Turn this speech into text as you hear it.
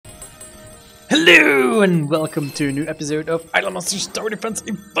Hello and welcome to a new episode of Island Monsters Tower Defense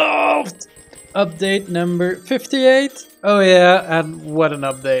Evolved! Update number 58. Oh yeah, and what an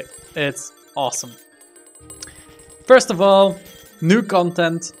update. It's awesome. First of all, new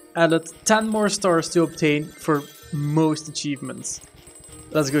content, added 10 more stars to obtain for most achievements.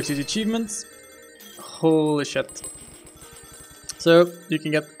 Let's go to the achievements. Holy shit. So, you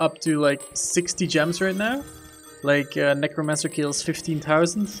can get up to like 60 gems right now. Like Necromancer kills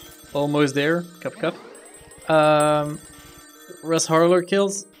 15,000. Almost there, cup. Res Harler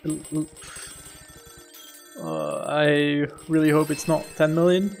kills. I really hope it's not 10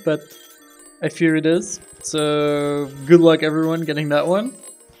 million, but I fear it is. So good luck everyone getting that one.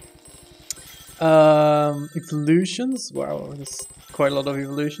 Evolutions. Wow, there's quite a lot of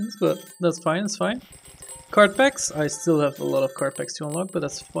evolutions, but that's fine. It's fine. Card packs. I still have a lot of card packs to unlock, but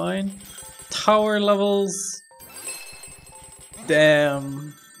that's fine. Tower levels.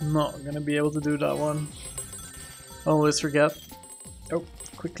 Damn. Not gonna be able to do that one. Always forget. Oh,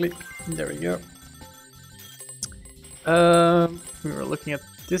 quickly. There we go. We were looking at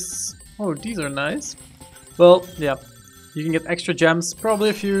this. Oh, these are nice. Well, yeah. You can get extra gems. Probably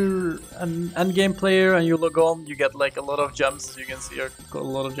if you're an endgame player and you log on, you get like a lot of gems. As you can see, I got a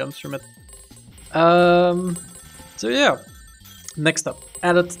lot of gems from it. So yeah. Next up,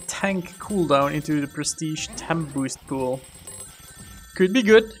 added tank cooldown into the prestige temp boost pool. Could be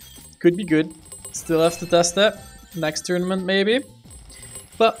good, could be good. Still have to test that next tournament maybe,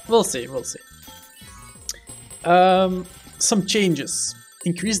 but we'll see. Some changes.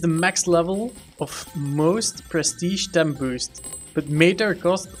 Increase the max level of most prestige temp boost, but made their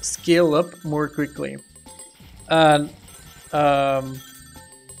cost scale up more quickly. And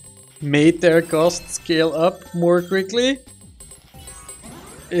made their cost scale up more quickly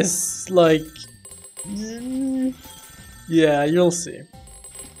is like. Yeah, you'll see.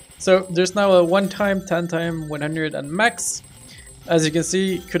 So there's now a 1 time, 10 time, 100 and max. As you can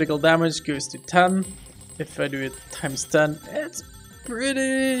see, critical damage goes to 10. If I do it times 10, it's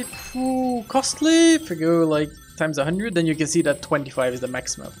pretty costly. If I go like times 100, then you can see that 25 is the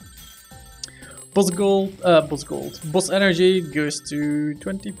maximum. Boss energy goes to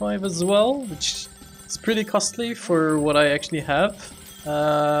 25 as well, which is pretty costly for what I actually have.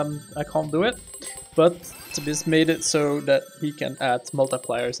 I can't do it, but Tabis made it so that he can add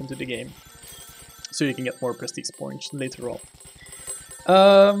multipliers into the game, so you can get more prestige points later on.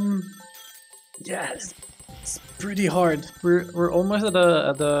 Yeah, it's pretty hard. We're almost at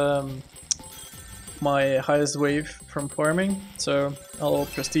my highest wave from farming, so I'll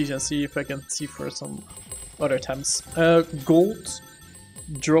prestige and see if I can see for some other temps. Gold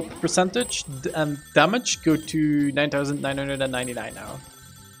drop percentage and damage go to 9,999 now.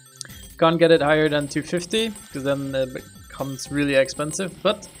 Can't get it higher than 250 because then it becomes really expensive,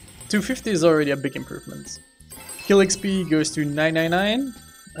 but 250 is already a big improvement. Kill XP goes to 999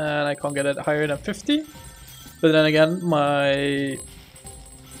 and I can't get it higher than 50, but then again my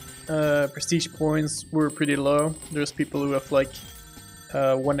prestige points were pretty low. There's people who have like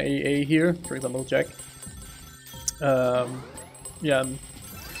 1 AA here, for example Jack. Yeah,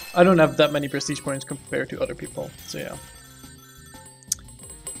 I don't have that many prestige points compared to other people, so yeah.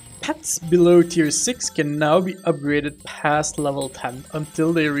 Pets below tier 6 can now be upgraded past level 10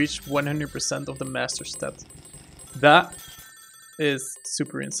 until they reach 100% of the master stat. That is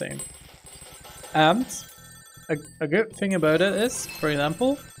super insane. And a good thing about it is, for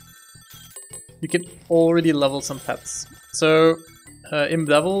example, you can already level some pets. So Imp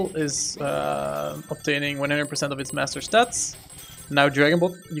Devil is obtaining 100% of its master stats. Now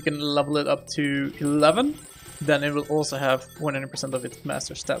Dragonbot, you can level it up to 11. Then it will also have 100% of its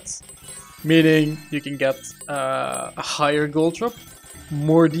master stats. Meaning you can get a higher gold drop,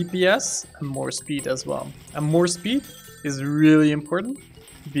 more DPS, and more speed as well. And more speed is really important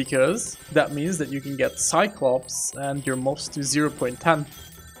because that means that you can get Cyclops and your mobs to 0.10.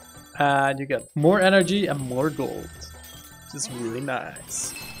 And you get more energy and more gold, which is really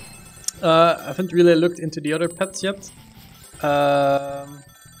nice. I haven't really looked into the other pets yet.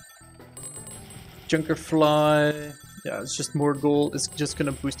 Junkerfly, yeah, it's just more gold. It's just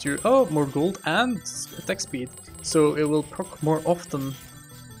gonna boost your more gold and attack speed, so it will proc more often.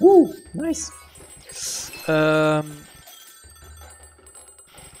 Woo, nice. All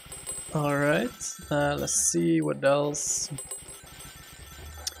right, let's see what else.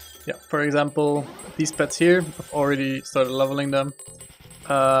 Yeah, for example, these pets here, I've already started leveling them.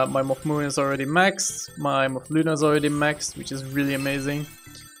 My Moth Moon is already maxed. My Moth Luna is already maxed, which is really amazing.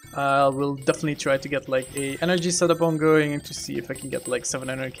 We'll definitely try to get like a energy setup ongoing and to see if I can get like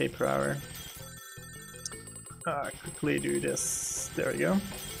 700k per hour. Quickly do this. There we go.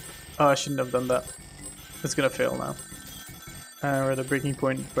 Oh, I shouldn't have done that. It's gonna fail now. We're at the breaking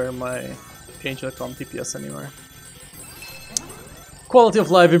point where my Angel can't TPS anymore. Quality of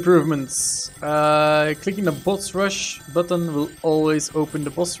life improvements. Clicking the boss rush button will always open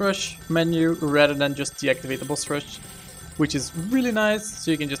the boss rush menu rather than just deactivate the boss rush, which is really nice. So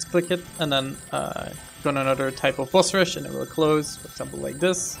you can just click it and then go on another type of boss rush and it will close, for example like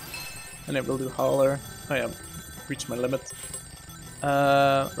this, and it will do Howler. Oh yeah, reached my limit.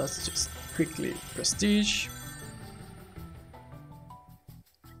 Let's just quickly prestige.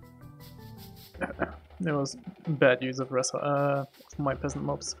 There was bad use of my peasant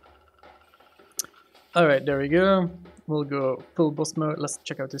mobs. Alright, there we go. We'll go full boss mode. Let's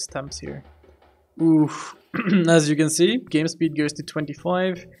check out his temps here. Oof. As you can see, game speed goes to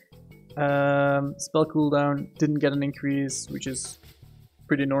 25. Spell cooldown didn't get an increase, which is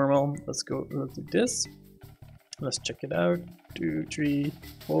pretty normal. Let's do this. Let's check it out. 2, 3,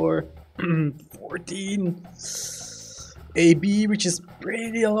 4, 14. AB, which is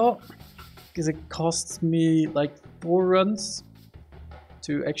pretty a lot, because it costs me like 4 runs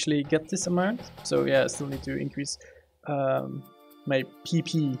to actually get this amount. So yeah, I still need to increase my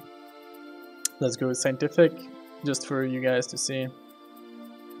PP. Let's go with scientific, just for you guys to see.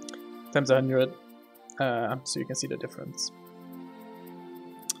 Times 100, so you can see the difference.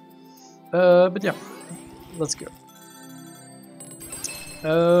 But yeah, let's go.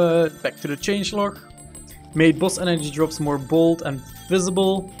 Back to the changelog. Made boss energy drops more bold and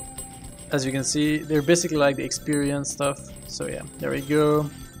visible. As you can see, they're basically like the experience stuff. So yeah, there we go.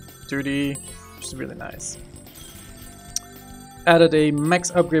 30, which is really nice. Added a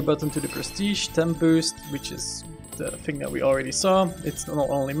max upgrade button to the prestige temp boost, which is the thing that we already saw. It's not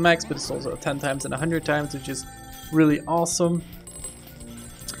only max, but it's also 10 times and 100 times, which is really awesome.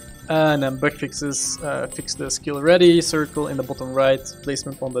 And then bug fixes, fix the skill ready circle in the bottom right,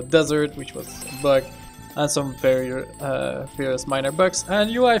 placement on the desert, which was a bug, and some various minor bugs, and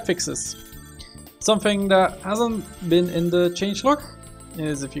UI fixes. Something that hasn't been in the changelog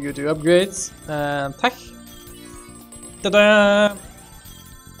is if you go to upgrades and tech. Ta-da!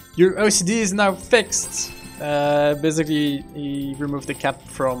 Your OCD is now fixed. Basically, he removed the cap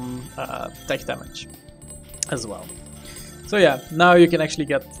from tech damage as well. So yeah, now you can actually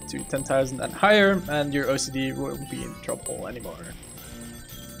get to 10,000 and higher, and your OCD won't be in trouble anymore.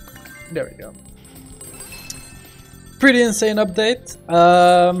 There we go. Pretty insane update.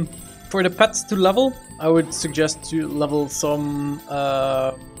 For the pets to level, I would suggest to level some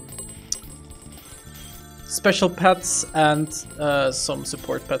special pets and some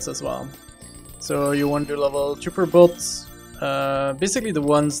support pets as well. So you want to level trooper bots, basically the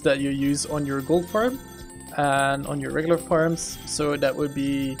ones that you use on your gold farm and on your regular farms. So that would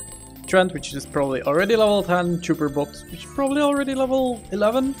be Trent, which is probably already level 10, trooper bot, which is probably already level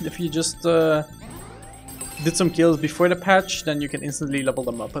 11. If you just did some kills before the patch, then you can instantly level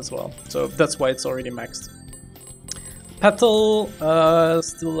them up as well. So that's why it's already maxed. Petal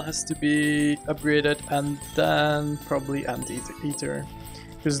still has to be upgraded, and then probably Anteater,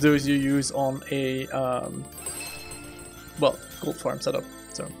 because those you use on a well, gold farm setup.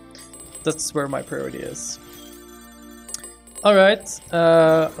 So that's where my priority is. Alright,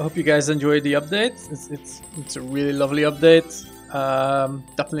 I hope you guys enjoyed the update. It's a really lovely update.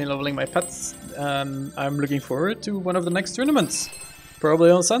 Definitely leveling my pets, and I'm looking forward to one of the next tournaments. Probably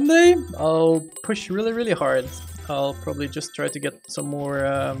on Sunday. I'll push really hard. I'll probably just try to get some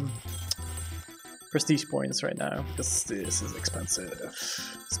more prestige points right now, because this is expensive.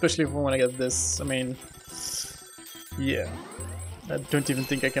 Especially if I want to get this. I mean, yeah. I don't even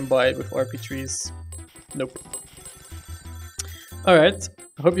think I can buy it with RP trees. Nope. Alright,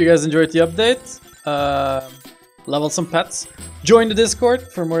 I hope you guys enjoyed the update. Level some pets. Join the Discord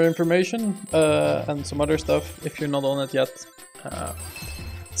for more information and some other stuff if you're not on it yet.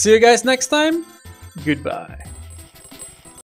 See you guys next time. Goodbye.